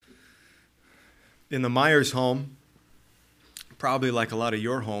In the Myers home, probably like a lot of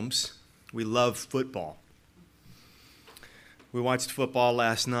your homes, we love football. We watched football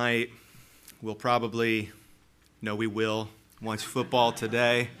last night. We will watch football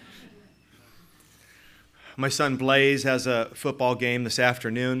today. My son Blaze has a football game this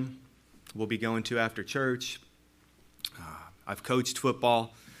afternoon we'll be going to after church. I've coached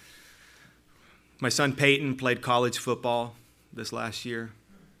football. My son Peyton played college football this last year.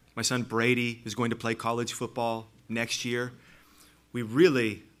 My son Brady is going to play college football next year. We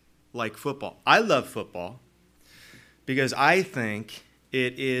really like football. I love football because I think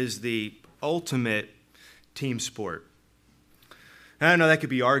it is the ultimate team sport. I know that could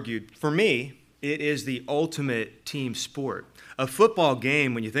be argued. For me, it is the ultimate team sport. A football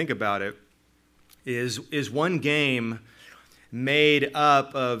game, when you think about it, is one game made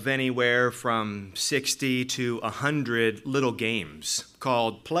up of anywhere from 60 to 100 little games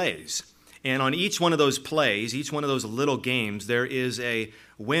called plays. And on each one of those plays, each one of those little games, there is a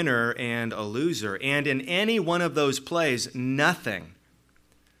winner and a loser. And in any one of those plays, nothing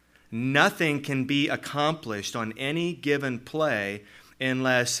can be accomplished on any given play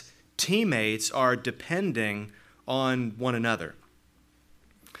unless teammates are depending on one another.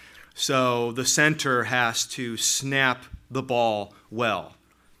 So the center has to snap the ball well.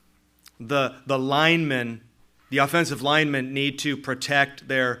 The offensive linemen need to protect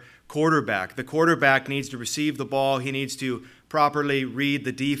their quarterback. The quarterback needs to receive the ball. He needs to properly read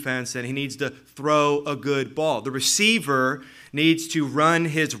the defense, and he needs to throw a good ball. The receiver needs to run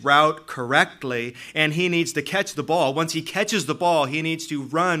his route correctly, and he needs to catch the ball. Once he catches the ball, he needs to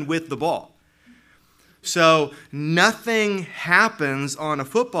run with the ball. So nothing happens on a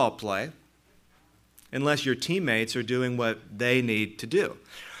football play unless your teammates are doing what they need to do.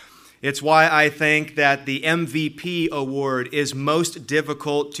 It's why I think that the MVP award is most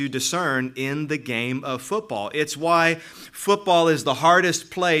difficult to discern in the game of football. It's why football is the hardest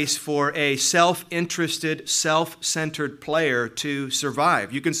place for a self-interested, self-centered player to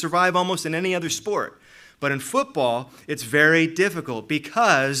survive. You can survive almost in any other sport, but in football, it's very difficult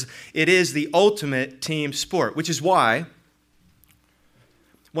because it is the ultimate team sport, which is why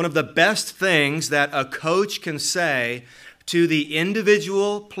one of the best things that a coach can say to the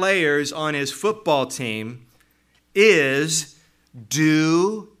individual players on his football team is,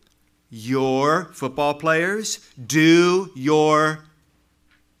 football players,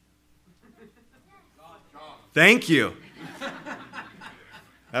 thank you.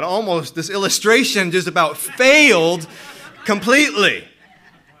 This illustration just about failed completely.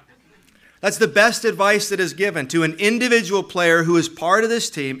 That's the best advice that is given to an individual player who is part of this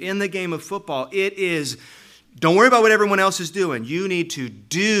team in the game of football. It is, don't worry about what everyone else is doing. You need to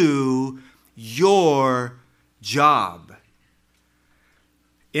do your job.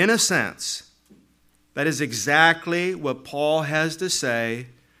 In a sense, that is exactly what Paul has to say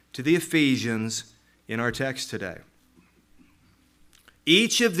to the Ephesians in our text today.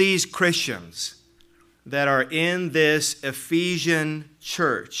 Each of these Christians that are in this Ephesian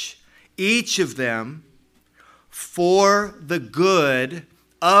church, each of them, for the good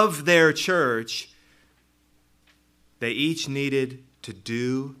of their church, they each needed to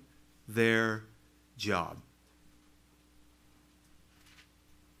do their job.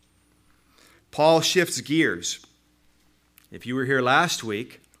 Paul shifts gears. If you were here last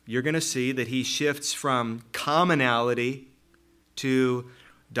week, you're going to see that he shifts from commonality to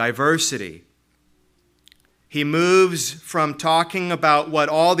diversity. He moves from talking about what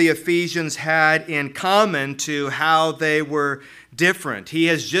all the Ephesians had in common to how they were different. He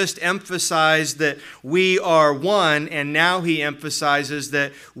has just emphasized that we are one, and now he emphasizes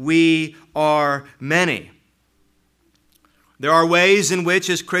that we are many. There are ways in which,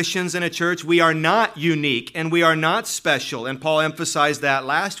 as Christians in a church, we are not unique and we are not special, and Paul emphasized that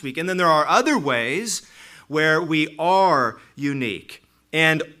last week. And then there are other ways where we are unique.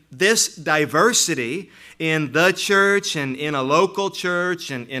 And this diversity in the church and in a local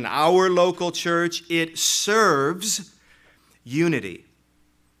church and in our local church, it serves unity,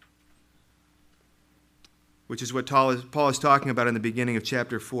 which is what Paul is talking about in the beginning of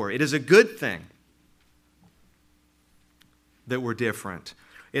chapter 4. It is a good thing that we're different.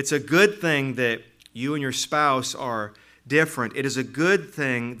 It's a good thing that you and your spouse are different. It is a good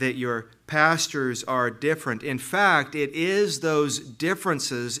thing that your pastors are different. In fact, it is those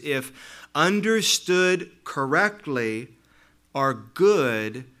differences, if understood correctly, are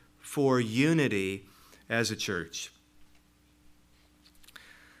good for unity as a church.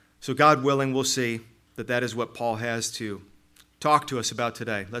 So God willing, we'll see that is what Paul has to talk to us about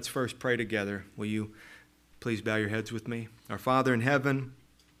today. Let's first pray together. Will you please bow your heads with me? Our Father in heaven,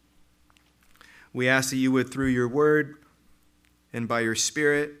 We ask that you would, through your word and by your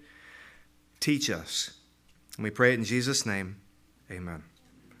Spirit, teach us. And we pray it in Jesus' name. Amen.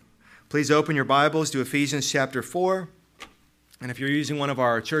 Please open your Bibles to Ephesians chapter 4. And if you're using one of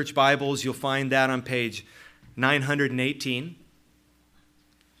our church Bibles, you'll find that on page 918.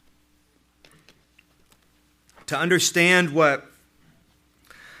 To understand what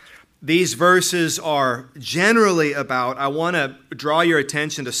these verses are generally about, I want to draw your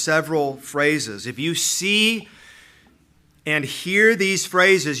attention to several phrases. If you see and hear these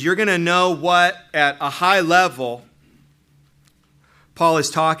phrases, you're going to know what, at a high level, Paul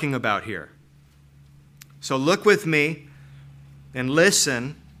is talking about here. So look with me and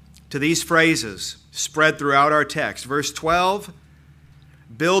listen to these phrases spread throughout our text. Verse 12,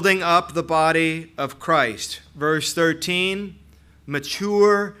 building up the body of Christ. Verse 13,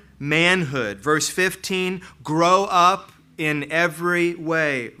 mature manhood. Verse 15, grow up in every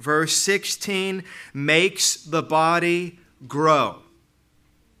way. Verse 16, makes the body grow.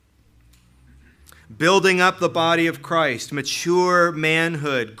 Building up the body of Christ, mature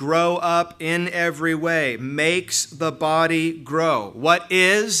manhood, grow up in every way, makes the body grow. What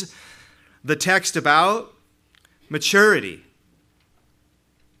is the text about? Maturity.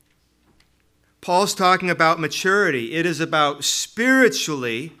 Paul's talking about maturity. It is about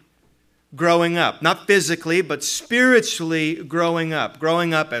spiritually growing up. Not physically, but spiritually growing up.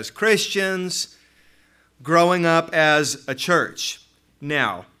 Growing up as Christians, growing up as a church.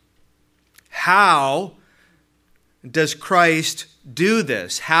 Now, how does Christ do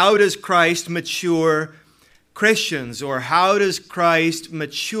this? How does Christ mature Christians? Or how does Christ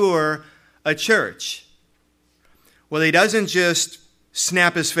mature a church? Well, he doesn't just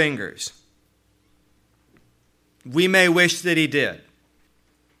snap his fingers. We may wish that he did.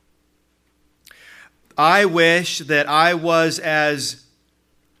 I wish that I was as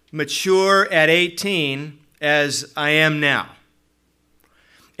mature at 18 as I am now.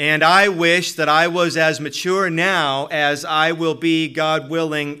 And I wish that I was as mature now as I will be, God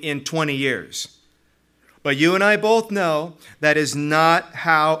willing, in 20 years. But you and I both know that is not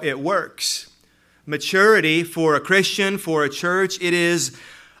how it works. Maturity for a Christian, for a church, it is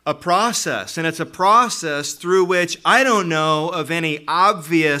a process. And it's a process through which I don't know of any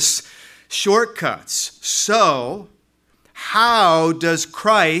obvious shortcuts. So, how does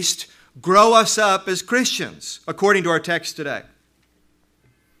Christ grow us up as Christians, according to our text today?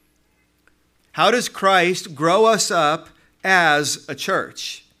 How does Christ grow us up as a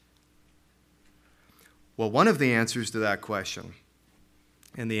church? Well, one of the answers to that question,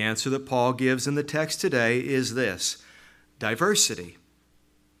 and the answer that Paul gives in the text today, is this: diversity.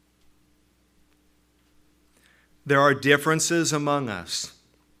 There are differences among us.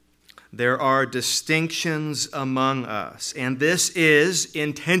 There are distinctions among us, and this is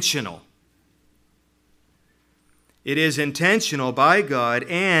intentional. It is intentional by God,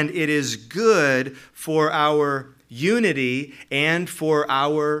 and it is good for our unity and for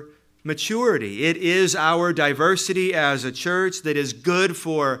our maturity. It is our diversity as a church that is good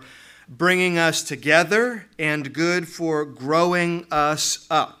for bringing us together and good for growing us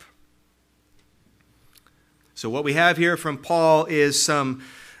up. So what we have here from Paul is some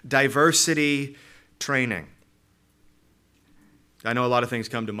diversity training. I know a lot of things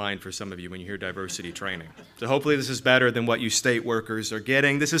come to mind for some of you when you hear diversity training. So hopefully this is better than what you state workers are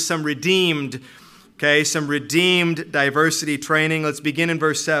getting. This is some redeemed diversity training. Let's begin in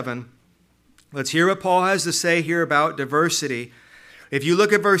verse 7. Let's hear what Paul has to say here about diversity. If you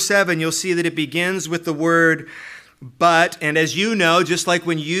look at verse 7, you'll see that it begins with the word but, and as you know, just like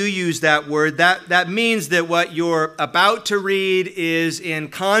when you use that word, that means that what you're about to read is in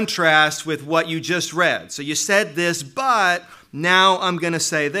contrast with what you just read. So you said this, but now I'm going to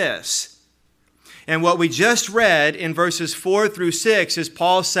say this. And what we just read in verses 4 through 6 is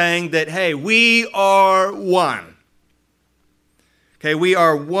Paul saying that, hey, we are one. Okay, we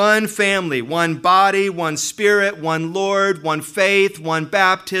are one family, one body, one spirit, one Lord, one faith, one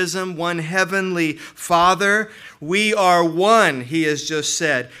baptism, one heavenly Father. We are one, he has just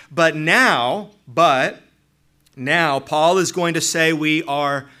said. But now, Paul is going to say we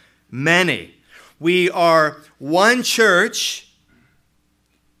are many. We are one church.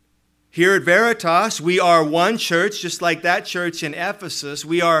 Here at Veritas, we are one church, just like that church in Ephesus.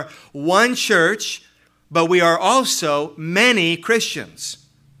 We are one church, but we are also many Christians.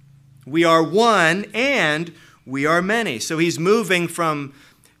 We are one and we are many. So he's moving from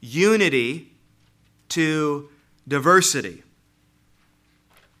unity to diversity.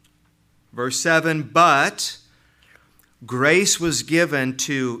 Verse 7, but grace was given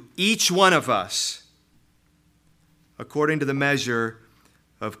to each one of us according to the measure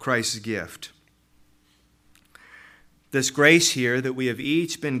of Christ's gift. This grace here that we have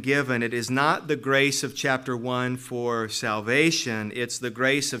each been given, it is not the grace of chapter 1 for salvation. It's the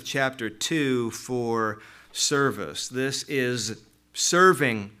grace of chapter 2 for service. This is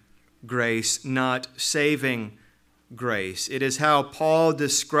serving grace, not saving grace. It is how Paul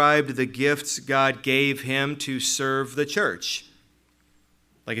described the gifts God gave him to serve the church.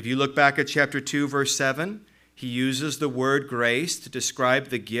 Like if you look back at chapter 2, verse 7, he uses the word grace to describe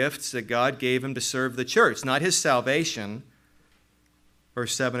the gifts that God gave him to serve the church, not his salvation.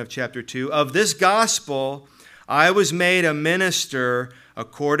 Verse 7 of chapter 2, of this gospel I was made a minister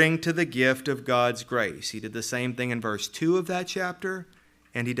according to the gift of God's grace. He did the same thing in verse 2 of that chapter,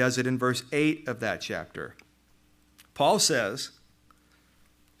 and he does it in verse 8 of that chapter. Paul says,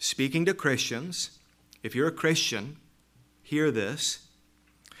 speaking to Christians, if you're a Christian, hear this.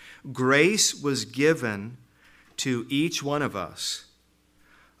 Grace was given to each one of us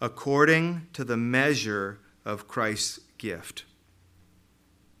according to the measure of Christ's gift.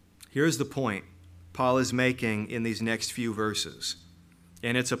 Here's the point Paul is making in these next few verses.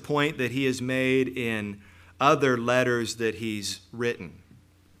 And it's a point that he has made in other letters that he's written.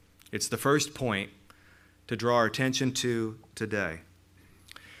 It's the first point to draw our attention to today.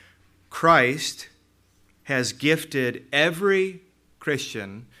 Christ has gifted every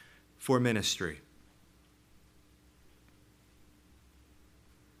Christian for ministry.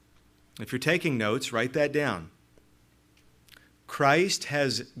 If you're taking notes, write that down. Christ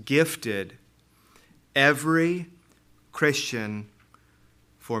has gifted every Christian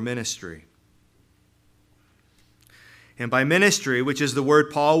for ministry. And by ministry, which is the word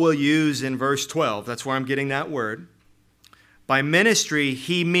Paul will use in verse 12, that's where I'm getting that word. By ministry,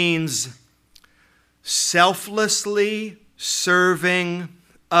 he means selflessly serving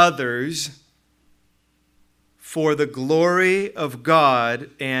others for the glory of God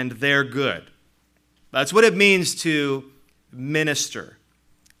and their good. That's what it means to minister.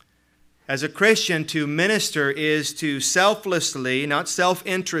 As a Christian, to minister is to selflessly, not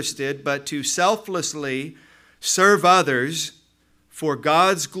self-interested, but to selflessly serve others for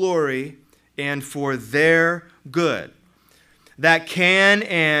God's glory and for their good. That can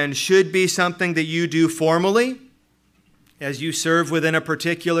and should be something that you do formally as you serve within a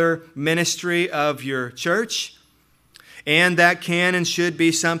particular ministry of your church. And that can and should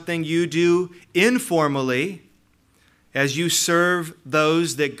be something you do informally as you serve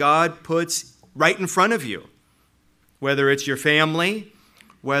those that God puts right in front of you. Whether it's your family,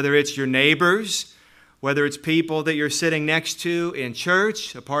 whether it's your neighbors, whether it's people that you're sitting next to in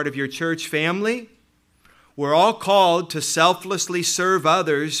church, a part of your church family. We're all called to selflessly serve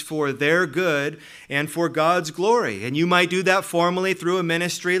others for their good and for God's glory. And you might do that formally through a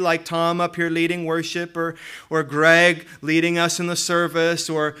ministry like Tom up here leading worship, or Greg leading us in the service,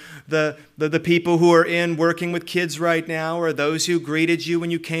 or the people who are in working with kids right now, or those who greeted you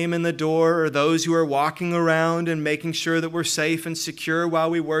when you came in the door, or those who are walking around and making sure that we're safe and secure while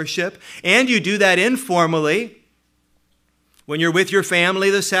we worship. And you do that informally when you're with your family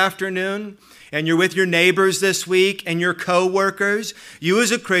this afternoon, and you're with your neighbors this week and your co-workers. You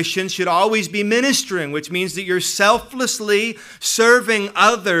as a Christian should always be ministering, which means that you're selflessly serving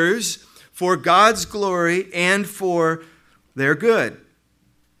others for God's glory and for their good.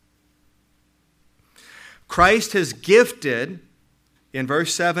 Christ has gifted, in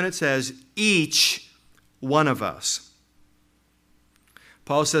verse 7 it says, each one of us.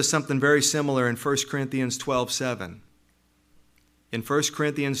 Paul says something very similar in 1 Corinthians 12:7. In 1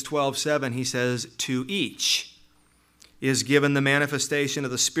 Corinthians 12:7, he says, to each is given the manifestation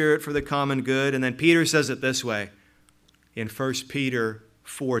of the Spirit for the common good. And then Peter says it this way in 1 Peter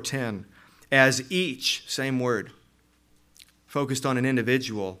 4:10. As each, same word, focused on an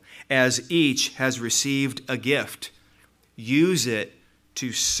individual, as each has received a gift, use it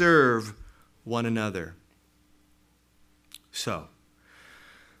to serve one another. So,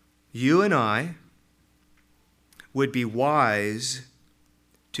 you and I would be wise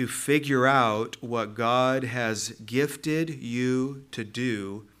to figure out what God has gifted you to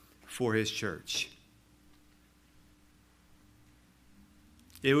do for His church.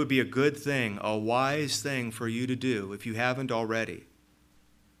 It would be a good thing, a wise thing for you to do, if you haven't already,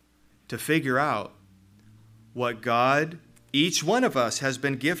 to figure out what God, each one of us has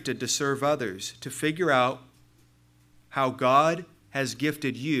been gifted to serve others, to figure out how God has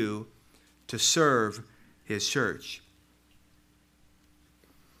gifted you to serve His church.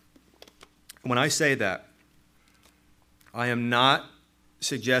 When I say that, I am not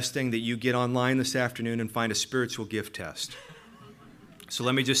suggesting that you get online this afternoon and find a spiritual gift test. So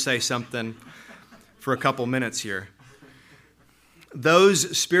let me just say something for a couple minutes here.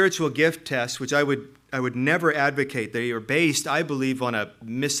 Those spiritual gift tests, which I would would never advocate. They are based, I believe, on a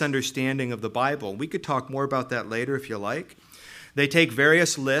misunderstanding of the Bible. We could talk more about that later if you like. They take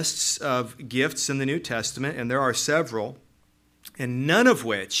various lists of gifts in the New Testament, and there are several, and none of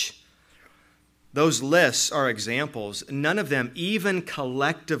which, those lists are examples, none of them even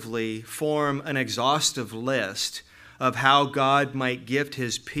collectively form an exhaustive list of how God might gift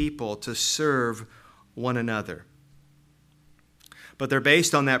his people to serve one another. But they're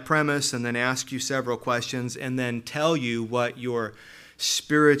based on that premise and then ask you several questions and then tell you what your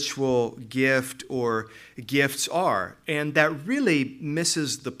spiritual gift or gifts are. And that really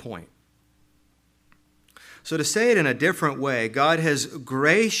misses the point. So to say it in a different way, God has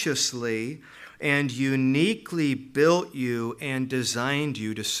graciously and uniquely built you and designed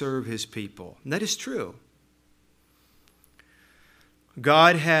you to serve his people. And that is true.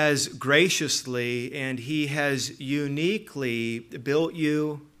 God has graciously and he has uniquely built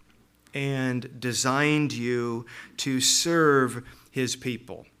you and designed you to serve his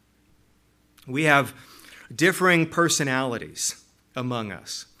people. We have differing personalities among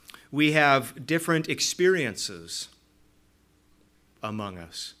us. We have different experiences among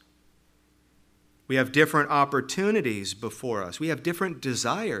us. We have different opportunities before us. We have different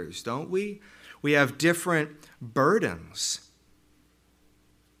desires, don't we? We have different burdens.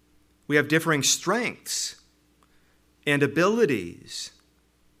 We have differing strengths and abilities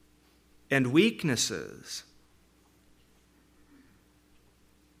and weaknesses.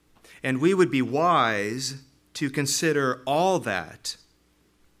 And we would be wise to consider all that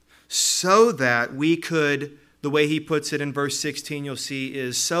so that we could, the way he puts it in verse 16, you'll see,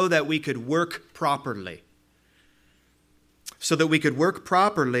 is so that we could work properly. So that we could work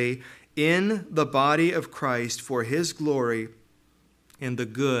properly in the body of Christ for his glory and the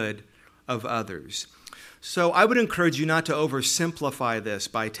good of others. So I would encourage you not to oversimplify this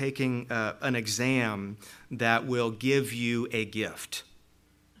by taking an exam that will give you a gift.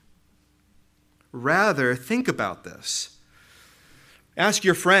 Rather, think about this. Ask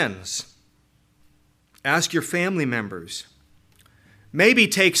your friends. Ask your family members. Maybe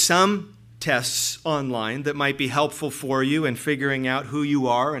take some tests online that might be helpful for you in figuring out who you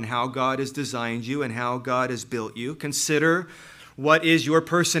are and how God has designed you and how God has built you. Consider what is your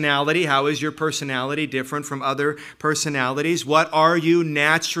personality? How is your personality different from other personalities? What are you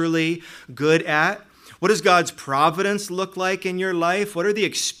naturally good at? What does God's providence look like in your life? What are the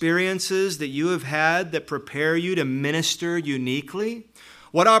experiences that you have had that prepare you to minister uniquely?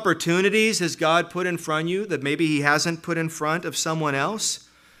 What opportunities has God put in front of you that maybe he hasn't put in front of someone else?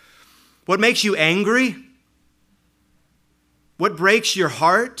 What makes you angry? What breaks your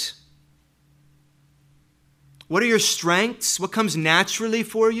heart? What are your strengths? What comes naturally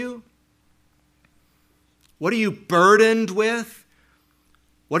for you? What are you burdened with?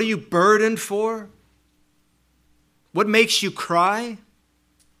 What are you burdened for? What makes you cry?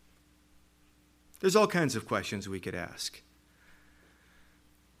 There's all kinds of questions we could ask.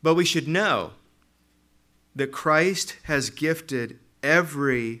 But we should know that Christ has gifted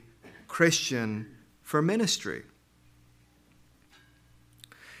every Christian for ministry.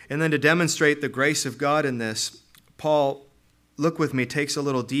 And then to demonstrate the grace of God in this, Paul, look with me, takes a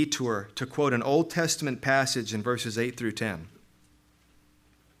little detour to quote an Old Testament passage in verses 8 through 10.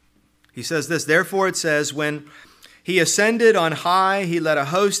 He says this, "Therefore it says, when he ascended on high, he led a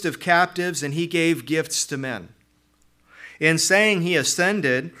host of captives and he gave gifts to men. In saying he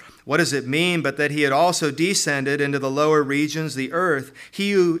ascended, what does it mean but that he had also descended into the lower regions, the earth?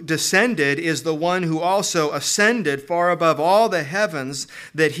 He who descended is the one who also ascended far above all the heavens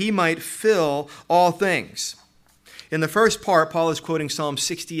that he might fill all things." In the first part, Paul is quoting Psalm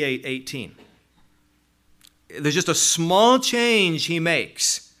 68:18. There's just a small change he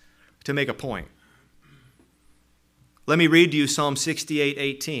makes to make a point. Let me read to you Psalm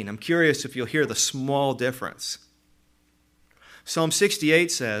 68:18. I'm curious if you'll hear the small difference. Psalm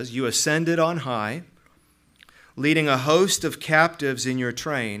 68 says, "You ascended on high, leading a host of captives in your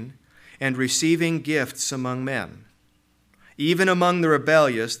train, and receiving gifts among men, even among the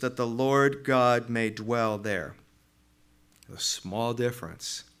rebellious, that the Lord God may dwell there." A small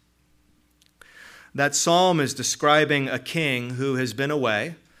difference. That psalm is describing a king who has been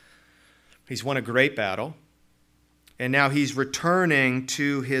away. He's won a great battle. And now he's returning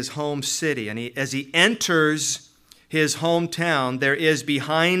to his home city. And as he enters his hometown, there is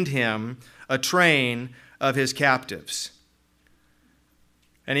behind him a train of his captives.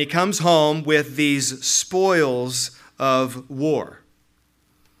 And he comes home with these spoils of war.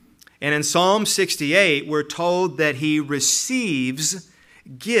 And in Psalm 68, we're told that he receives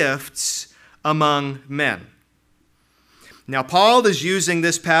gifts among men. Now, Paul is using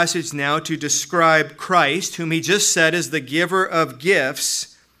this passage now to describe Christ, whom he just said is the giver of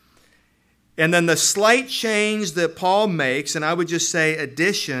gifts. And then the slight change that Paul makes, and I would just say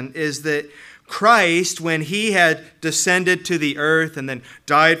addition, is that Christ, when he had descended to the earth and then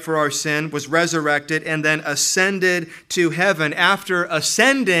died for our sin, was resurrected and then ascended to heaven. After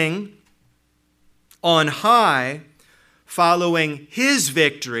ascending on high, following his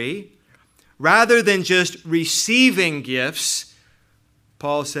victory, rather than just receiving gifts,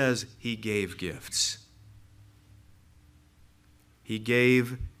 Paul says he gave gifts. He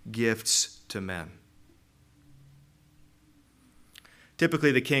gave gifts to men.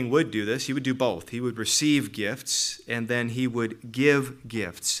 Typically, the king would do this. He would do both. He would receive gifts, and then he would give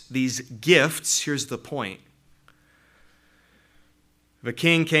gifts. These gifts, here's the point. If a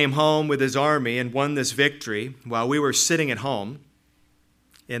king came home with his army and won this victory while we were sitting at home,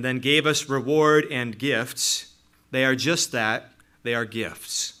 and then gave us reward and gifts, they are just that. They are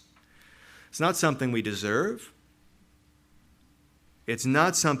gifts. It's not something we deserve. It's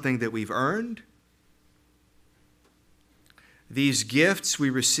not something that we've earned. These gifts we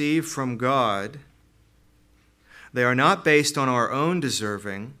receive from God, they are not based on our own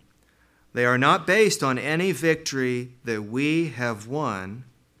deserving. They are not based on any victory that we have won.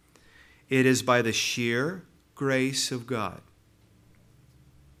 It is by the sheer grace of God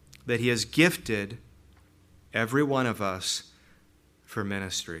that he has gifted every one of us for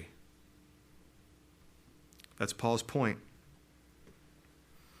ministry. That's Paul's point.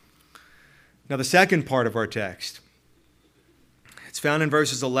 Now, the second part of our text, it's found in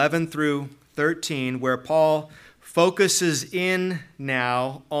verses 11 through 13, where Paul focuses in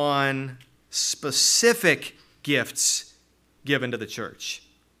now on specific gifts given to the church.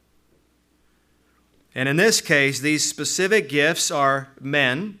 And in this case, these specific gifts are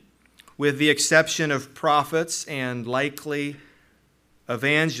men, with the exception of prophets and likely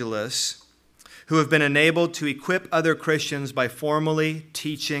evangelists, who have been enabled to equip other Christians by formally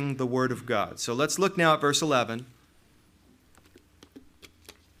teaching the Word of God. So let's look now at verse 11.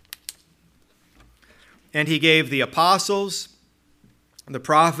 And he gave the apostles, the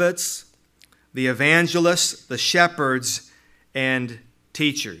prophets, the evangelists, the shepherds, and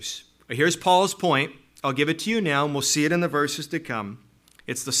teachers. Here's Paul's point. I'll give it to you now, and we'll see it in the verses to come.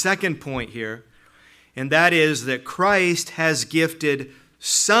 It's the second point here, and that is that Christ has gifted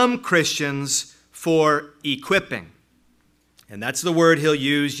some Christians for equipping. And that's the word he'll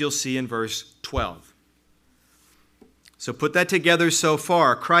use, you'll see in verse 12. So put that together so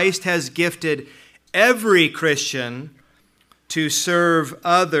far. Christ has gifted every Christian to serve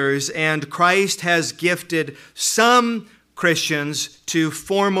others, and Christ has gifted some Christians to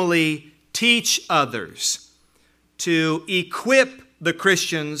formally teach others, to equip the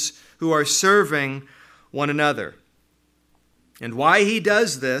Christians who are serving one another. And why he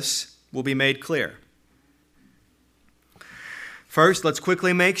does this will be made clear. First, let's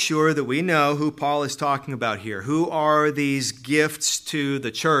quickly make sure that we know who Paul is talking about here. Who are these gifts to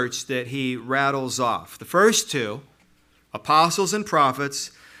the church that he rattles off? The first two, apostles and prophets,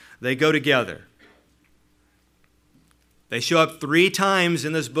 they go together. They show up 3 times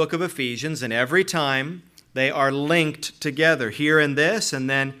in this book of Ephesians, and every time they are linked together. Here in this, and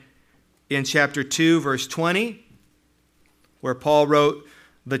then in chapter 2, verse 20, where Paul wrote,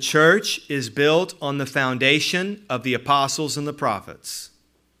 "The church is built on the foundation of the apostles and the prophets."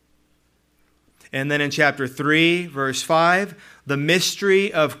 And then in chapter 3, verse 5, "The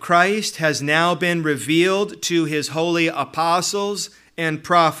mystery of Christ has now been revealed to his holy apostles and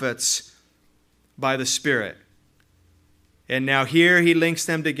prophets by the Spirit." And now here he links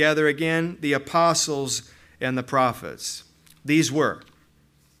them together again, the apostles and the prophets. The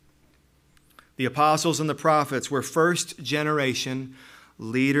apostles and the prophets were first generation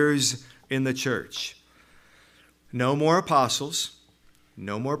leaders in the church. No more apostles,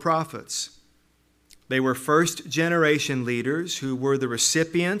 no more prophets. They were first generation leaders who were the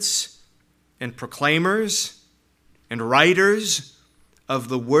recipients and proclaimers and writers of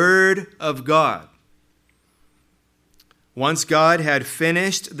the Word of God. Once God had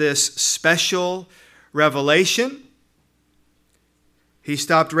finished this special revelation, he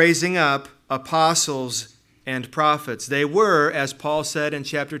stopped raising up apostles and prophets. They were, as Paul said in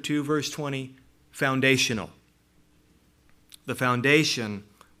chapter 2, verse 20, foundational. The foundation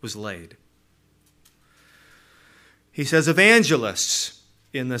was laid. He says evangelists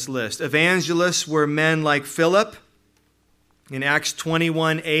in this list. Evangelists were men like Philip. In Acts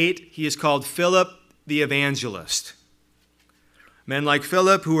 21:8, he is called Philip the evangelist. Men like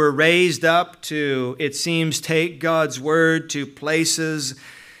Philip who were raised up to, it seems, take God's word to places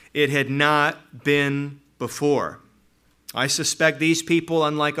it had not been before. I suspect these people,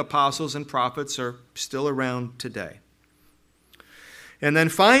 unlike apostles and prophets, are still around today. And then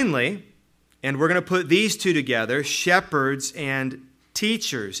finally, and we're going to put these two together, shepherds and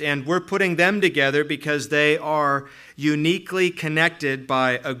teachers. And we're putting them together because they are uniquely connected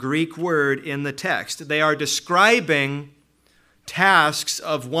by a Greek word in the text. They are describing tasks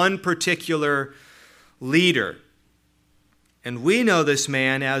of one particular leader. And we know this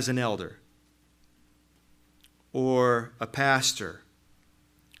man as an elder or a pastor.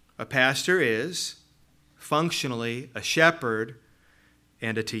 A pastor is functionally a shepherd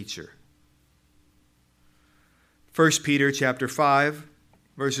and a teacher. 1 Peter chapter 5,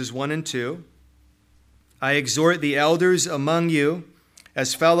 verses 1 and 2. I exhort the elders among you,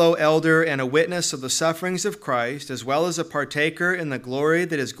 as fellow elder and a witness of the sufferings of Christ, as well as a partaker in the glory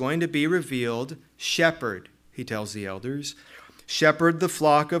that is going to be revealed, shepherd, he tells the elders, shepherd the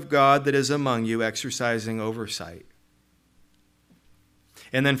flock of God that is among you, exercising oversight.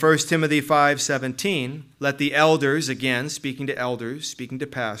 And then 1 Timothy 5:17, let the elders, again, speaking to elders, speaking to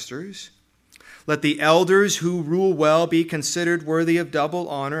pastors, let the elders who rule well be considered worthy of double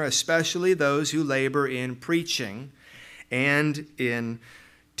honor, especially those who labor in preaching and in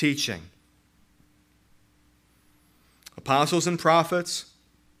teaching. Apostles and prophets,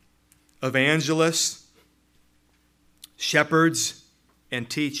 evangelists, shepherds, and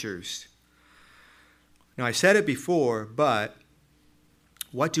teachers. Now, I said it before, but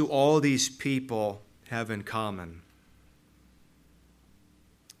what do all these people have in common?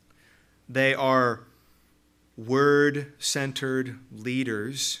 They are word-centered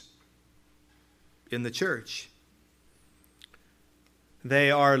leaders in the church. They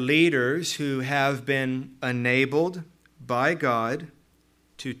are leaders who have been enabled by God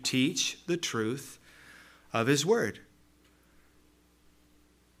to teach the truth of His Word.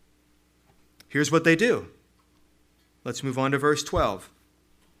 Here's what they do. Let's move on to verse 12.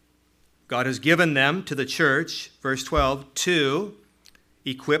 God has given them to the church, verse 12, to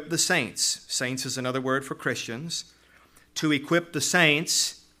equip the saints. Saints is another word for Christians. To equip the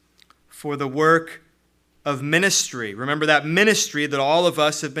saints for the work of ministry. Remember that ministry that all of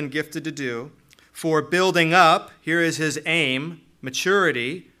us have been gifted to do. For building up, here is His aim,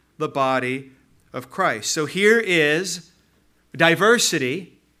 maturity, the body of Christ. So here is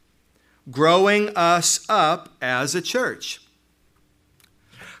diversity growing us up as a church.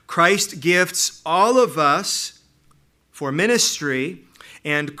 Christ gifts all of us for ministry,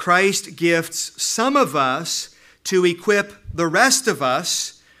 and Christ gifts some of us to equip the rest of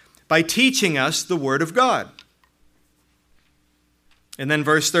us by teaching us the Word of God. And then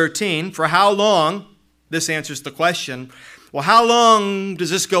verse 13, for how long, this answers the question, well, how long does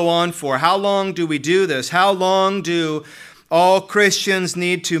this go on for? How long do we do this? How long do all Christians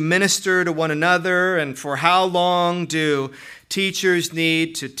need to minister to one another? And for how long do teachers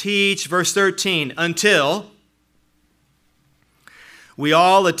need to teach? Verse 13, until we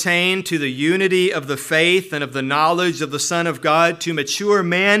all attain to the unity of the faith and of the knowledge of the Son of God, to mature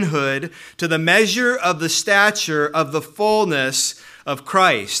manhood, to the measure of the stature of the fullness of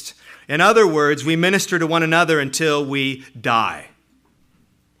Christ. In other words, we minister to one another until we die,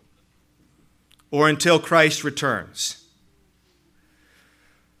 or until Christ returns.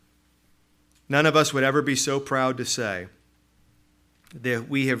 None of us would ever be so proud to say that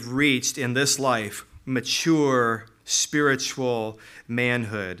we have reached in this life mature spiritual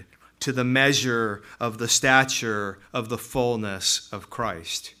manhood to the measure of the stature of the fullness of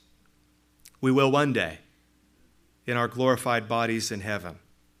Christ. We will one day in our glorified bodies in heaven.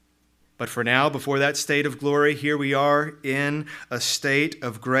 But for now, before that state of glory, here we are in a state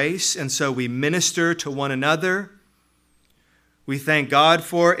of grace, and so we minister to one another. We thank God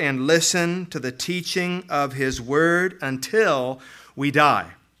for and listen to the teaching of His Word until we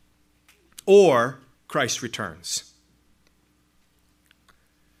die or Christ returns.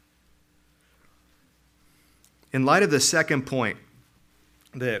 In light of the second point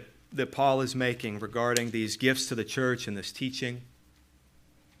that Paul is making regarding these gifts to the church and this teaching,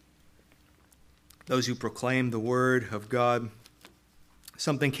 those who proclaim the Word of God,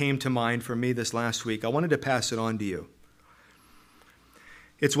 something came to mind for me this last week. I wanted to pass it on to you.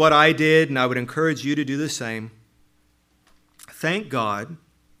 It's what I did, and I would encourage you to do the same. Thank God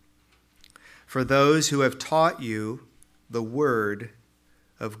for those who have taught you the Word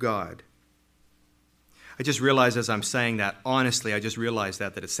of God. I just realized as I'm saying that, honestly, I just realized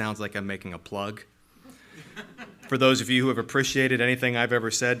that it sounds like I'm making a plug. For those of you who have appreciated anything I've ever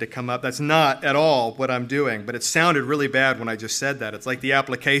said to come up, that's not at all what I'm doing, but it sounded really bad when I just said that. It's like the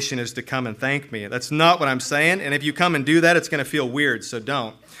application is to come and thank me. That's not what I'm saying, and if you come and do that, it's going to feel weird, so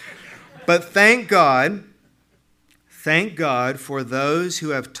don't. But thank God thank God for those who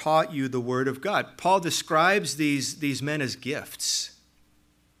have taught you the word of God. Paul describes these men as gifts.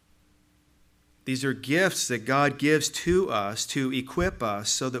 These are gifts that God gives to us to equip us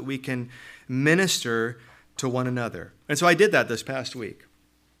so that we can minister to one another. And so I did that this past week.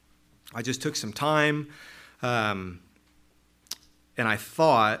 I just took some time and I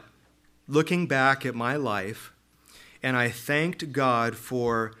thought, looking back at my life, and I thanked God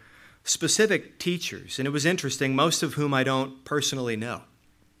for specific teachers. And it was interesting, most of whom I don't personally know.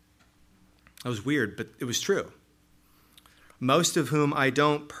 It was weird, but it was true. Most of whom I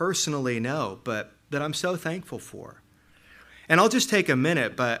don't personally know, but that I'm so thankful for. And I'll just take a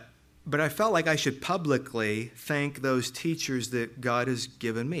minute, but I felt like I should publicly thank those teachers that God has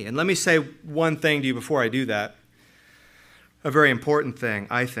given me. And let me say one thing to you before I do that. A very important thing,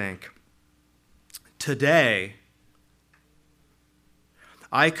 I think. Today,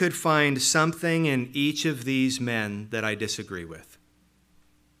 I could find something in each of these men that I disagree with.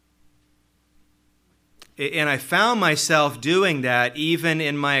 And I found myself doing that even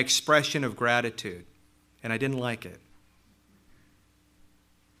in my expression of gratitude. And I didn't like it.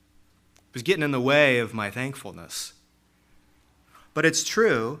 It was getting in the way of my thankfulness. But it's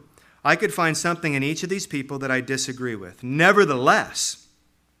true. I could find something in each of these people that I disagree with. Nevertheless,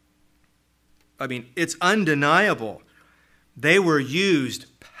 it's undeniable. They were used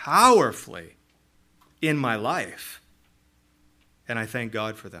powerfully in my life. And I thank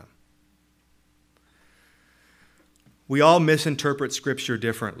God for them. We all misinterpret Scripture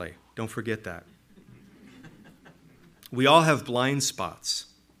differently. Don't forget that. We all have blind spots.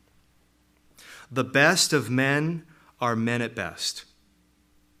 The best of men are men at best.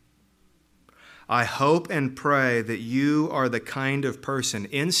 I hope and pray that you are the kind of person,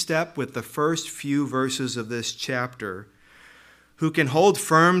 in step with the first few verses of this chapter, who can hold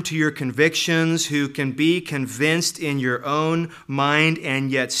firm to your convictions, who can be convinced in your own mind and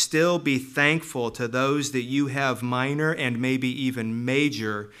yet still be thankful to those that you have minor and maybe even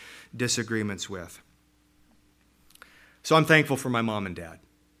major disagreements with. So I'm thankful for my mom and dad.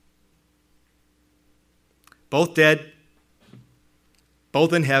 Both dead,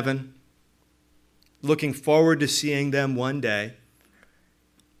 both in heaven, looking forward to seeing them one day.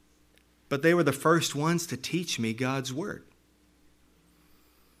 But they were the first ones to teach me God's word.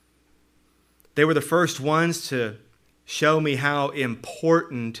 They were the first ones to show me how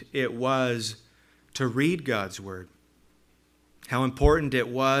important it was to read God's word, how important it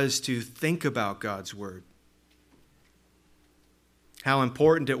was to think about God's word, how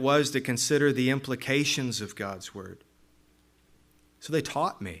important it was to consider the implications of God's word. So they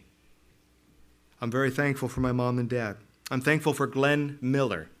taught me. I'm very thankful for my mom and dad. I'm thankful for Glenn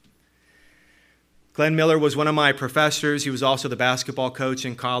Miller. Glenn Miller was one of my professors. He was also the basketball coach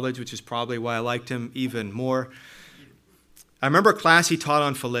in college, which is probably why I liked him even more. I remember a class he taught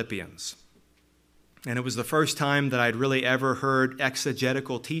on Philippians. And it was the first time that I'd really ever heard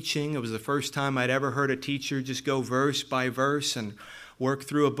exegetical teaching. It was the first time I'd ever heard a teacher just go verse by verse and work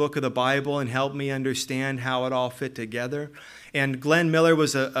through a book of the Bible and help me understand how it all fit together. And Glenn Miller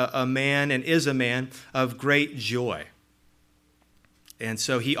was a man and is a man of great joy. And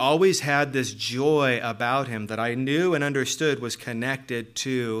so he always had this joy about him that I knew and understood was connected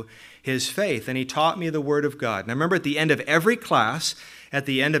to his faith. And he taught me the Word of God. And I remember at the end of every class,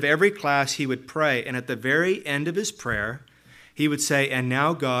 he would pray. And at the very end of his prayer, he would say, "And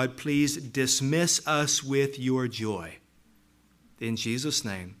now, God, please dismiss us with your joy. In Jesus'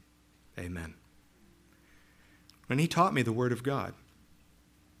 name, amen." And he taught me the Word of God.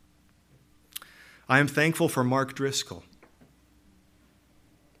 I am thankful for Mark Driscoll.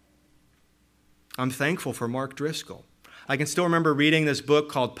 I'm thankful for Mark Driscoll. I can still remember reading this book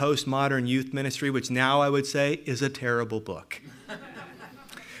called Postmodern Youth Ministry, which now I would say is a terrible book.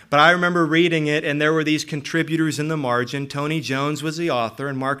 But I remember reading it, and there were these contributors in the margin. Tony Jones was the author,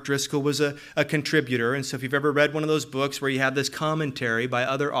 and Mark Driscoll was a contributor. And so if you've ever read one of those books where you have this commentary by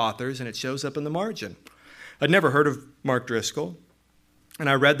other authors, and it shows up in the margin. I'd never heard of Mark Driscoll, and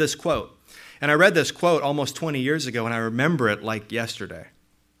I read this quote. And I read this quote almost 20 years ago, and I remember it like yesterday.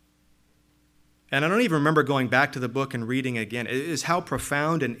 And I don't even remember going back to the book and reading it again. It is how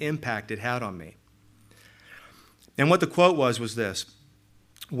profound an impact it had on me. And what the quote was this: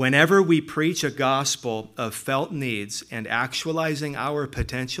 whenever we preach a gospel of felt needs and actualizing our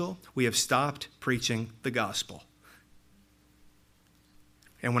potential, we have stopped preaching the gospel.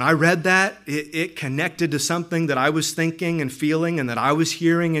 And when I read that, it connected to something that I was thinking and feeling and that I was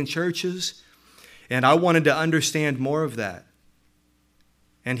hearing in churches. And I wanted to understand more of that.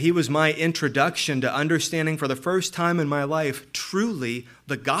 And he was my introduction to understanding for the first time in my life truly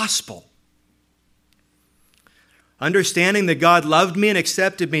the gospel. Understanding that God loved me and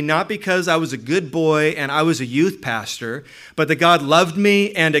accepted me not because I was a good boy and I was a youth pastor, but that God loved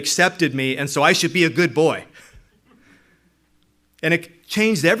me and accepted me, and so I should be a good boy. And it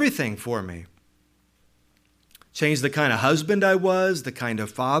changed everything for me. Changed the kind of husband I was, the kind of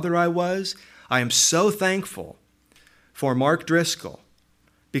father I was. I am so thankful for Mark Driscoll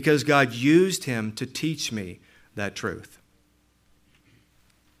because God used him to teach me that truth.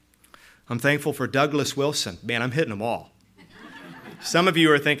 I'm thankful for Douglas Wilson. Man, I'm hitting them all. Some of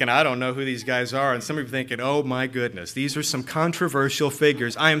you are thinking, I don't know who these guys are. And some of you are thinking, oh my goodness, these are some controversial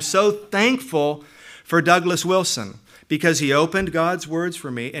figures. I am so thankful for Douglas Wilson because he opened God's words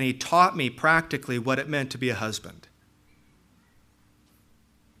for me and he taught me practically what it meant to be a husband.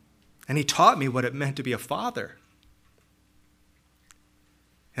 And he taught me what it meant to be a father.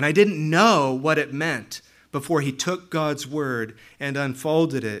 And I didn't know what it meant before he took God's word and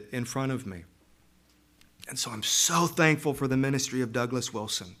unfolded it in front of me. And so I'm so thankful for the ministry of Douglas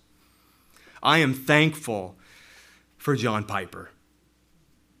Wilson. I am thankful for John Piper.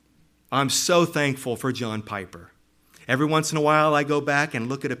 I'm so thankful for John Piper. Every once in a while I go back and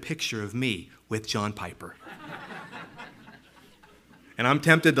look at a picture of me with John Piper. And I'm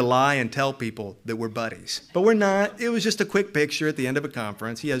tempted to lie and tell people that we're buddies. But we're not. It was just a quick picture at the end of a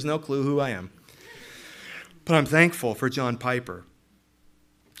conference. He has no clue who I am. But I'm thankful for John Piper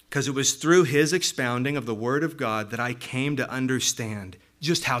because it was through his expounding of the Word of God that I came to understand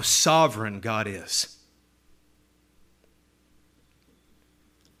just how sovereign God is.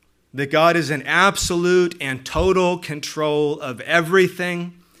 That God is in absolute and total control of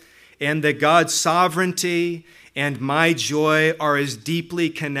everything, and that God's sovereignty and my joy are as deeply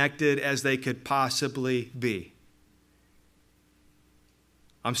connected as they could possibly be.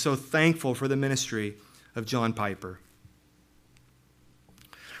 I'm so thankful for the ministry of John Piper.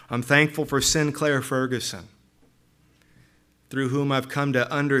 I'm thankful for Sinclair Ferguson, through whom I've come to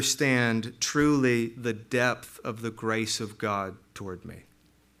understand truly the depth of the grace of God toward me.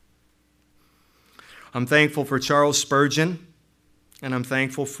 I'm thankful for Charles Spurgeon, and I'm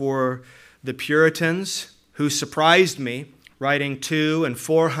thankful for the Puritans who surprised me writing 200 and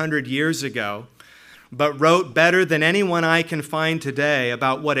 400 years ago, but wrote better than anyone I can find today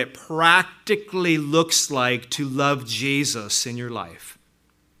about what it practically looks like to love Jesus in your life.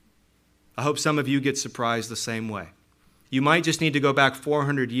 I hope some of you get surprised the same way. You might just need to go back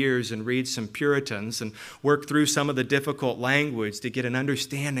 400 years and read some Puritans and work through some of the difficult language to get an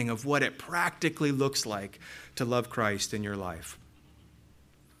understanding of what it practically looks like to love Christ in your life.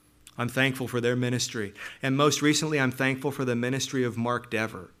 I'm thankful for their ministry. And most recently, I'm thankful for the ministry of Mark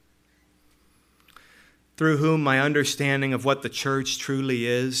Dever, through whom my understanding of what the church truly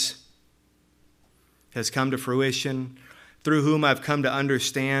is has come to fruition, through whom I've come to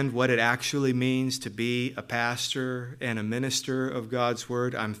understand what it actually means to be a pastor and a minister of God's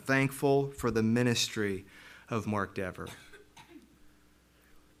Word. I'm thankful for the ministry of Mark Dever.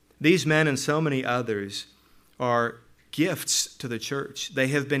 These men and so many others are gifts to the church. They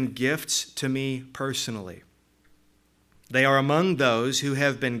have been gifts to me personally. They are among those who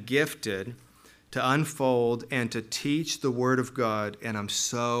have been gifted to unfold and to teach the Word of God, and I'm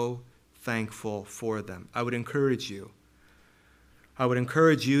so thankful for them. I would encourage you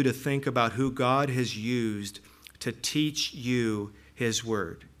to think about who God has used to teach you His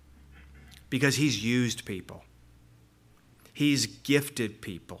Word, because He's used people. He's gifted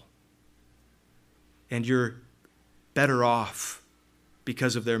people. And you're better off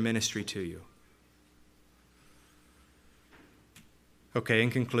because of their ministry to you. Okay, in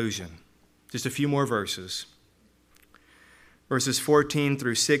conclusion, just a few more verses. Verses 14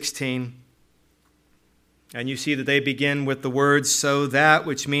 through 16. And you see that they begin with the words, so that,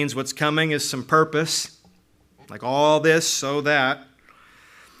 which means what's coming is some purpose. Like all this, so that.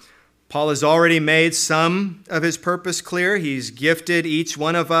 Paul has already made some of his purpose clear. He's gifted each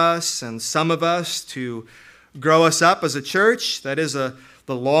one of us and some of us to grow us up as a church. That is the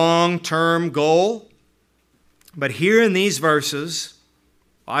long-term goal. But here in these verses,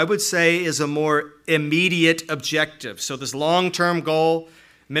 I would say is a more immediate objective. So this long-term goal,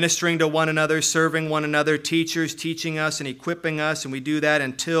 ministering to one another, serving one another, teachers teaching us and equipping us, and we do that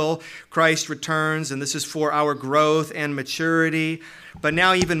until Christ returns, and this is for our growth and maturity. But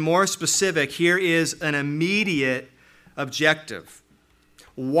now even more specific, here is an immediate objective.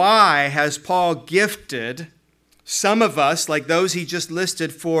 Why has Paul gifted some of us, like those he just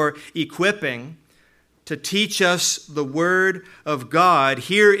listed for equipping, to teach us the Word of God?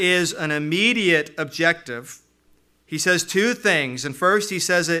 Here is an immediate objective. He says two things, and first he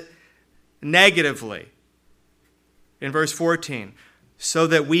says it negatively. In verse 14, so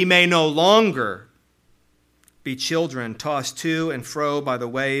that we may no longer be children, tossed to and fro by the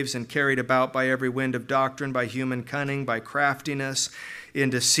waves and carried about by every wind of doctrine, by human cunning, by craftiness, in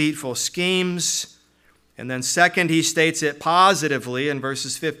deceitful schemes. And then second, he states it positively in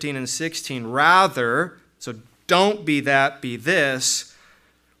verses 15 and 16. Rather, so don't be that, be this,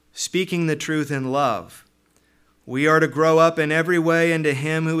 speaking the truth in love. We are to grow up in every way into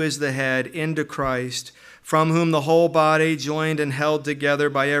him who is the head, into Christ, from whom the whole body, joined and held together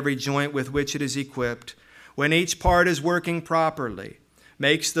by every joint with which it is equipped, when each part is working properly,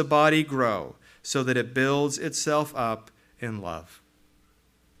 makes the body grow so that it builds itself up in love.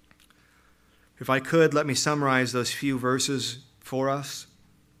 If I could, let me summarize those few verses for us.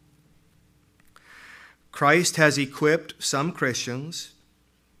 Christ has equipped some Christians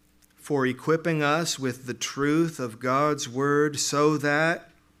for equipping us with the truth of God's word so that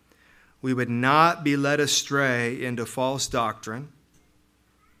we would not be led astray into false doctrine,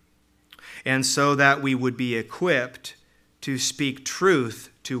 and so that we would be equipped to speak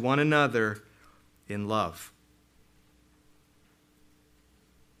truth to one another in love.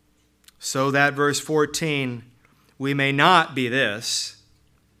 So that, verse 14, we may not be this.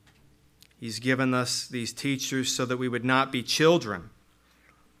 He's given us these teachers so that we would not be children,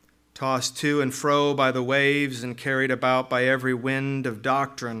 tossed to and fro by the waves and carried about by every wind of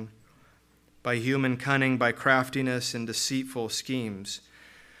doctrine, by human cunning, by craftiness and deceitful schemes.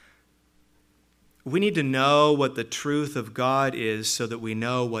 We need to know what the truth of God is so that we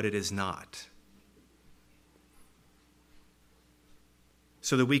know what it is not.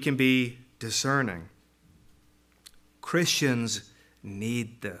 So that we can be discerning. Christians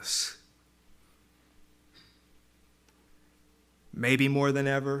need this. Maybe more than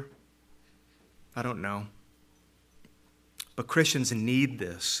ever. I don't know. But Christians need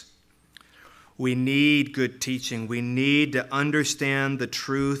this. We need good teaching. We need to understand the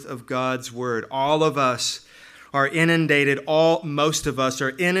truth of God's word. All of us are inundated, most of us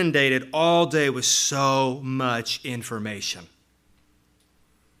are inundated all day with so much information.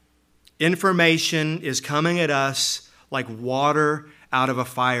 Information is coming at us like water out of a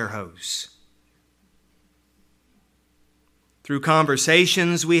fire hose. Through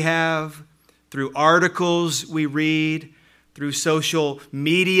conversations we have, through articles we read, through social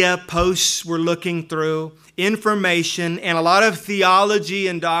media posts we're looking through, information and a lot of theology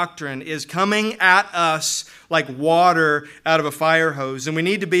and doctrine is coming at us like water out of a fire hose. And we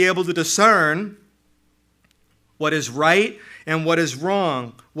need to be able to discern what is right and what is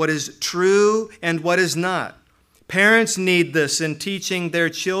wrong, what is true and what is not. Parents need this in teaching their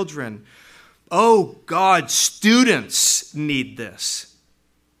children. Oh God, students need this.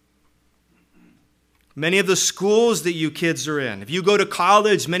 Many of the schools that you kids are in, if you go to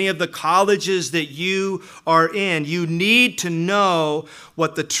college, many of the colleges that you are in, you need to know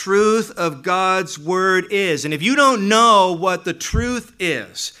what the truth of God's word is. And if you don't know what the truth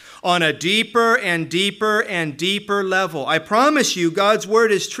is on a deeper and deeper and deeper level, I promise you God's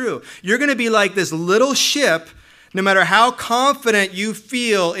word is true. You're going to be like this little ship, no matter how confident you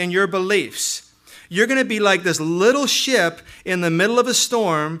feel in your beliefs. You're going to be like this little ship in the middle of a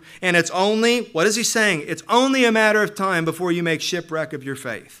storm, and it's only, what is he saying? It's only a matter of time before you make shipwreck of your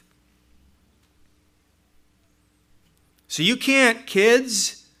faith. So you can't,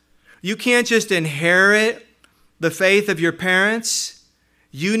 kids, you can't just inherit the faith of your parents.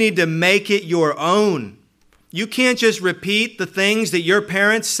 You need to make it your own. You can't just repeat the things that your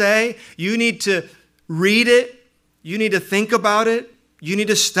parents say. You need to read it. You need to think about it. You need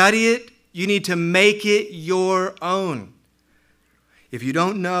to study it. You need to make it your own. If you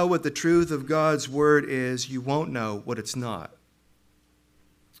don't know what the truth of God's word is, you won't know what it's not.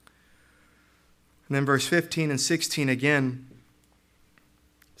 And then verse 15 and 16 again.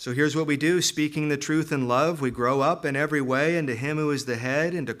 So here's what we do. Speaking the truth in love, we grow up in every way into him who is the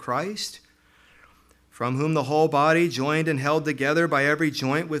head, into Christ, from whom the whole body, joined and held together by every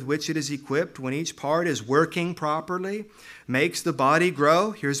joint with which it is equipped, when each part is working properly, makes the body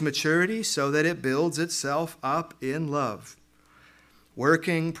grow, here's maturity, so that it builds itself up in love.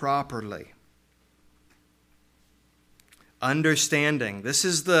 Working properly. Understanding. This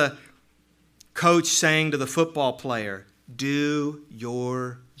is the coach saying to the football player, do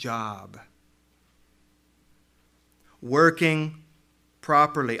your job. Working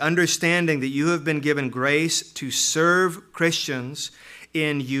properly. Understanding that you have been given grace to serve Christians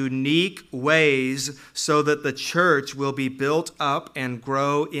in unique ways so that the church will be built up and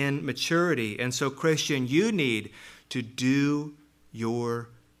grow in maturity. And so, Christian, you need to do your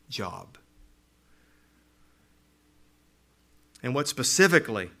job. And what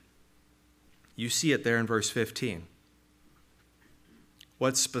specifically? You see it there in verse 15.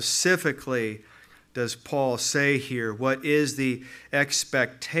 What specifically does Paul say here? What is the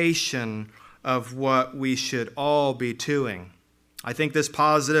expectation of what we should all be doing? I think this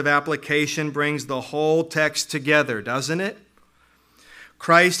positive application brings the whole text together, doesn't it?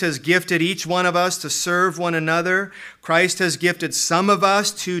 Christ has gifted each one of us to serve one another. Christ has gifted some of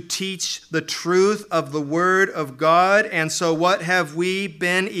us to teach the truth of the Word of God. And so what have we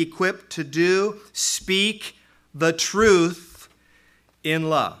been equipped to do? Speak the truth in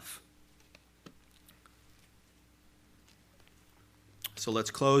love. So let's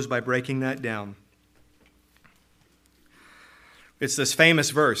close by breaking that down. It's this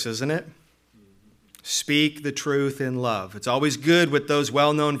famous verse, isn't it? Speak the truth in love. It's always good with those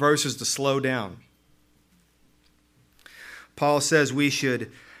well-known verses to slow down. Paul says we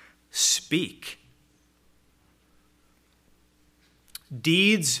should speak.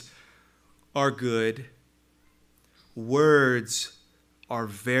 Deeds are good. Words are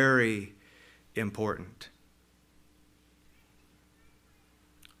very important.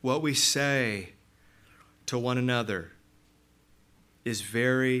 What we say to one another is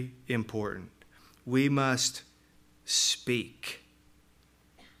very important. We must speak.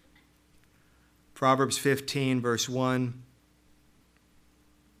 Proverbs 15, verse 1.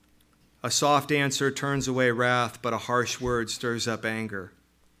 A soft answer turns away wrath, but a harsh word stirs up anger.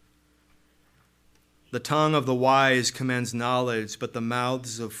 The tongue of the wise commends knowledge, but the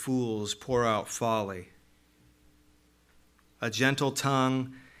mouths of fools pour out folly. A gentle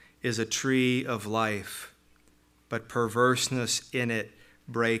tongue is a tree of life, but perverseness in it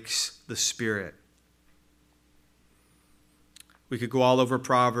breaks the spirit. We could go all over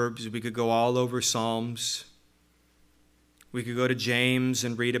Proverbs. We could go all over Psalms. We could go to James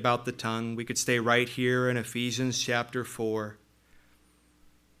and read about the tongue. We could stay right here in Ephesians chapter 4.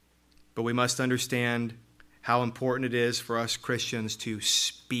 But we must understand how important it is for us Christians to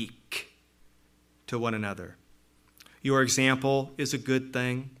speak to one another. Your example is a good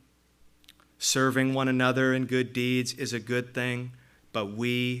thing. Serving one another in good deeds is a good thing, but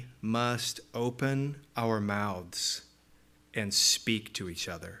we must open our mouths and speak to each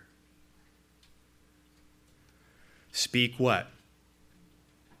other. Speak what?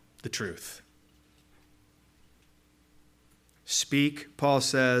 The truth. Speak, Paul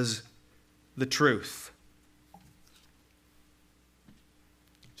says, the truth.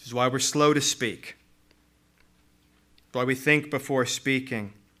 This is why we're slow to speak. Why we think before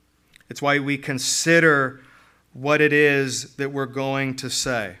speaking. It's why we consider what it is that we're going to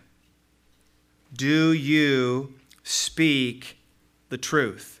say. Do you speak the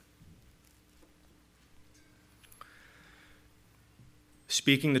truth?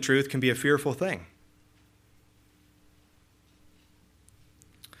 Speaking the truth can be a fearful thing.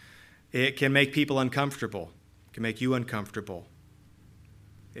 It can make people uncomfortable. It can make you uncomfortable.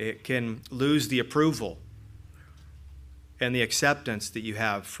 It can lose the approval and the acceptance that you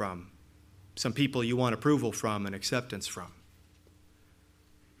have from some people you want approval from and acceptance from.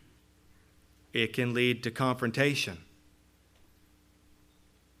 It can lead to confrontation.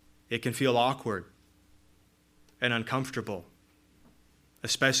 It can feel awkward and uncomfortable,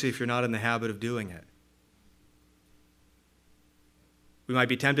 especially if you're not in the habit of doing it. We might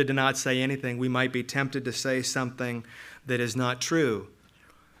be tempted to not say anything. We might be tempted to say something that is not true,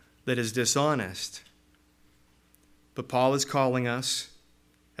 that is dishonest. But Paul is calling us,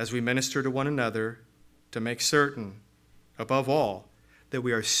 as we minister to one another, to make certain, above all, that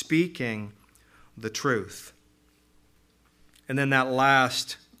we are speaking the truth. And then that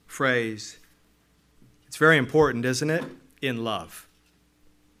last phrase, it's very important, isn't it? In love.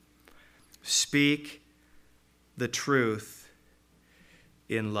 Speak the truth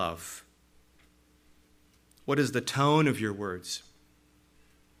in love. What is the tone of your words?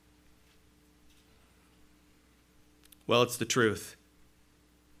 Well, it's the truth,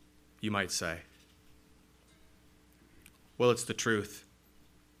 you might say. Well, it's the truth.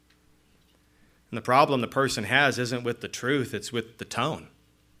 And the problem the person has isn't with the truth, it's with the tone.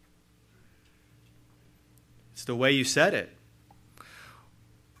 It's the way you said it.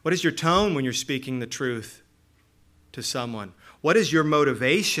 What is your tone when you're speaking the truth to someone? What is your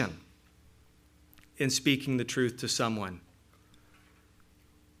motivation in speaking the truth to someone?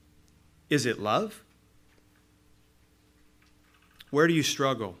 Is it love? Where do you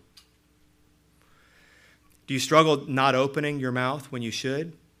struggle? Do you struggle not opening your mouth when you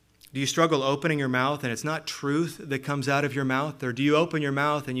should? Do you struggle opening your mouth and it's not truth that comes out of your mouth? Or do you open your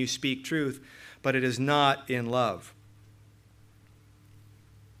mouth and you speak truth, but it is not in love?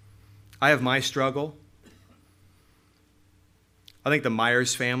 I have my struggle. I think the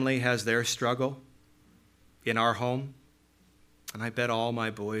Myers family has their struggle in our home. And I bet all my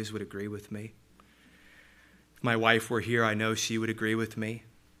boys would agree with me. If my wife were here, I know she would agree with me.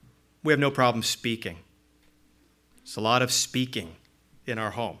 We have no problem speaking. There's a lot of speaking in our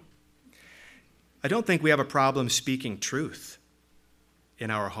home. I don't think we have a problem speaking truth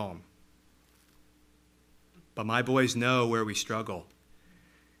in our home. But my boys know where we struggle.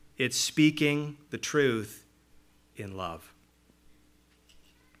 It's speaking the truth in love.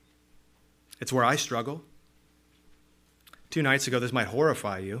 It's where I struggle. 2 nights ago, this might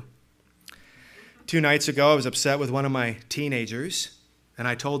horrify you. 2 nights ago, I was upset with one of my teenagers, and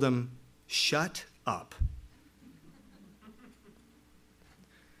I told him, "Shut up."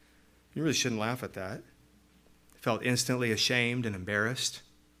 You really shouldn't laugh at that. I felt instantly ashamed and embarrassed.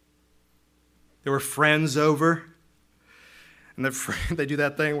 There were friends over, and they do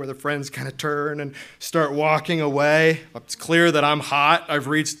that thing where the friends kind of turn and start walking away. It's clear that I'm hot. I've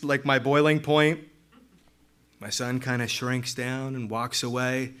reached like my boiling point. My son kind of shrinks down and walks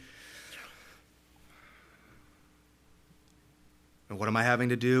away. And what am I having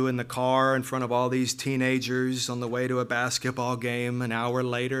to do in the car in front of all these teenagers on the way to a basketball game an hour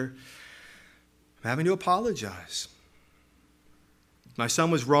later? I'm having to apologize. My son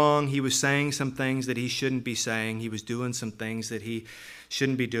was wrong. He was saying some things that he shouldn't be saying. He was doing some things that he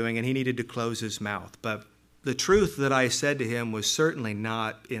shouldn't be doing, and he needed to close his mouth. But the truth that I said to him was certainly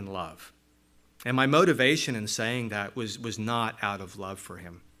not in love. And my motivation in saying that was not out of love for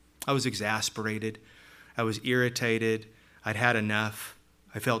him. I was exasperated. I was irritated. I'd had enough.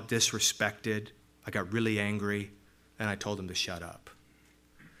 I felt disrespected. I got really angry, and I told him to shut up.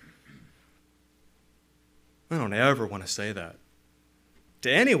 I don't ever want to say that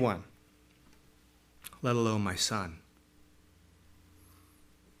to anyone, let alone my son.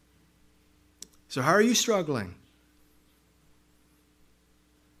 So how are you struggling?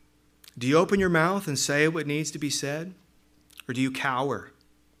 Do you open your mouth and say what needs to be said? Or do you cower?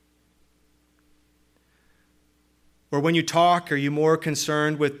 Or when you talk, are you more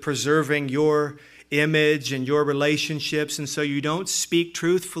concerned with preserving your image and your relationships, and so you don't speak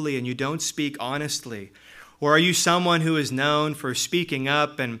truthfully and you don't speak honestly? Or are you someone who is known for speaking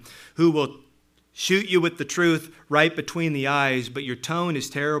up and who will shoot you with the truth right between the eyes, but your tone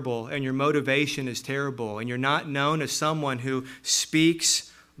is terrible and your motivation is terrible, and you're not known as someone who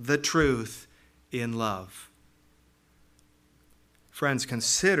speaks the truth in love? Friends,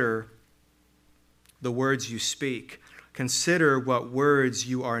 consider the words you speak. Consider what words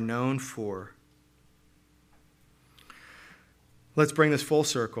you are known for. Let's bring this full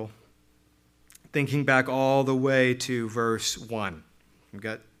circle. Thinking back all the way to verse 1. We've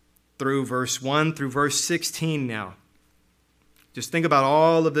got through verse 1 through verse 16 now. Just think about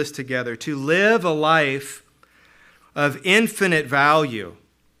all of this together. To live a life of infinite value,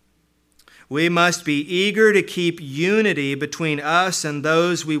 we must be eager to keep unity between us and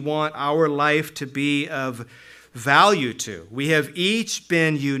those we want our life to be of value to. We have each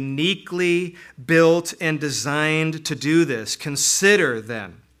been uniquely built and designed to do this. Consider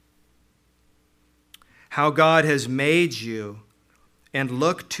then how God has made you, and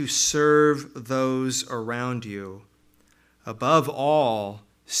look to serve those around you. Above all,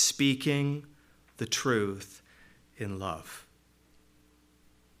 speaking the truth in love.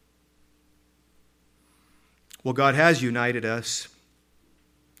 Well, God has united us.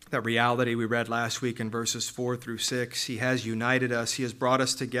 That reality we read last week in verses 4 through 6. He has united us. He has brought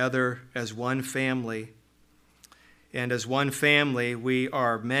us together as one family. And as one family, we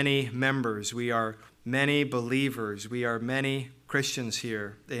are many members. We are many believers. We are many Christians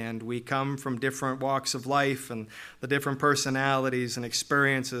here, and we come from different walks of life and the different personalities and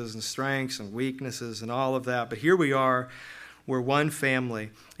experiences and strengths and weaknesses and all of that. But here we are, we're one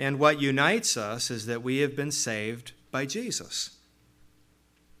family, and what unites us is that we have been saved by Jesus.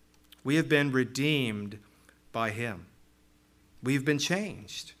 We have been redeemed by him. We've been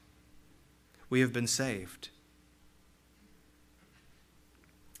changed. We have been saved.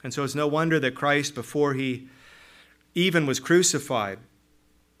 And so it's no wonder that Christ, before he even was crucified,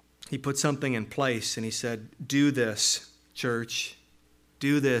 he put something in place and he said, "Do this, church.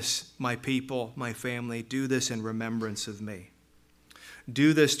 Do this, my people, my family. Do this in remembrance of me."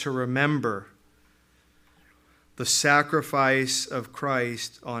 Do this to remember the sacrifice of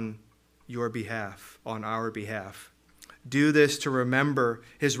Christ on your behalf, on our behalf. Do this to remember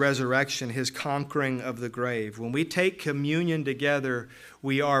his resurrection, his conquering of the grave. When we take communion together,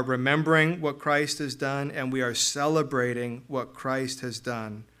 we are remembering what Christ has done, and we are celebrating what Christ has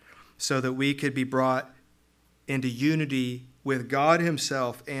done so that we could be brought into unity with God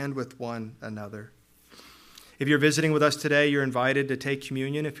himself and with one another. If you're visiting with us today, you're invited to take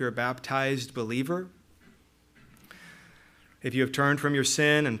communion if you're a baptized believer. If you have turned from your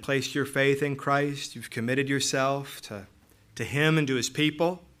sin and placed your faith in Christ, you've committed yourself to Him and to His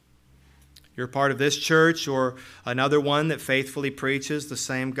people. You're part of this church or another one that faithfully preaches the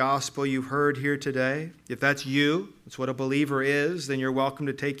same gospel you've heard here today. If that's you, that's what a believer is, then you're welcome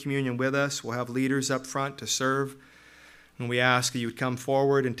to take communion with us. We'll have leaders up front to serve. And we ask that you would come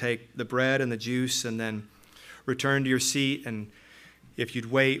forward and take the bread and the juice and then return to your seat. And if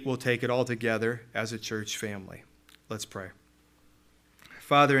you'd wait, we'll take it all together as a church family. Let's pray.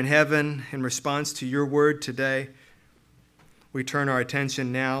 Father in heaven, in response to your word today, we turn our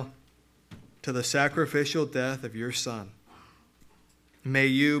attention now to the sacrificial death of your Son. May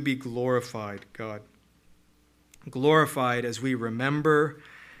you be glorified, God. Glorified as we remember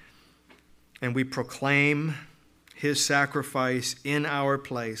and we proclaim his sacrifice in our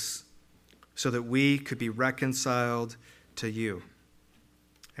place so that we could be reconciled to you.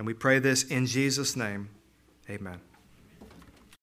 And we pray this in Jesus' name. Amen.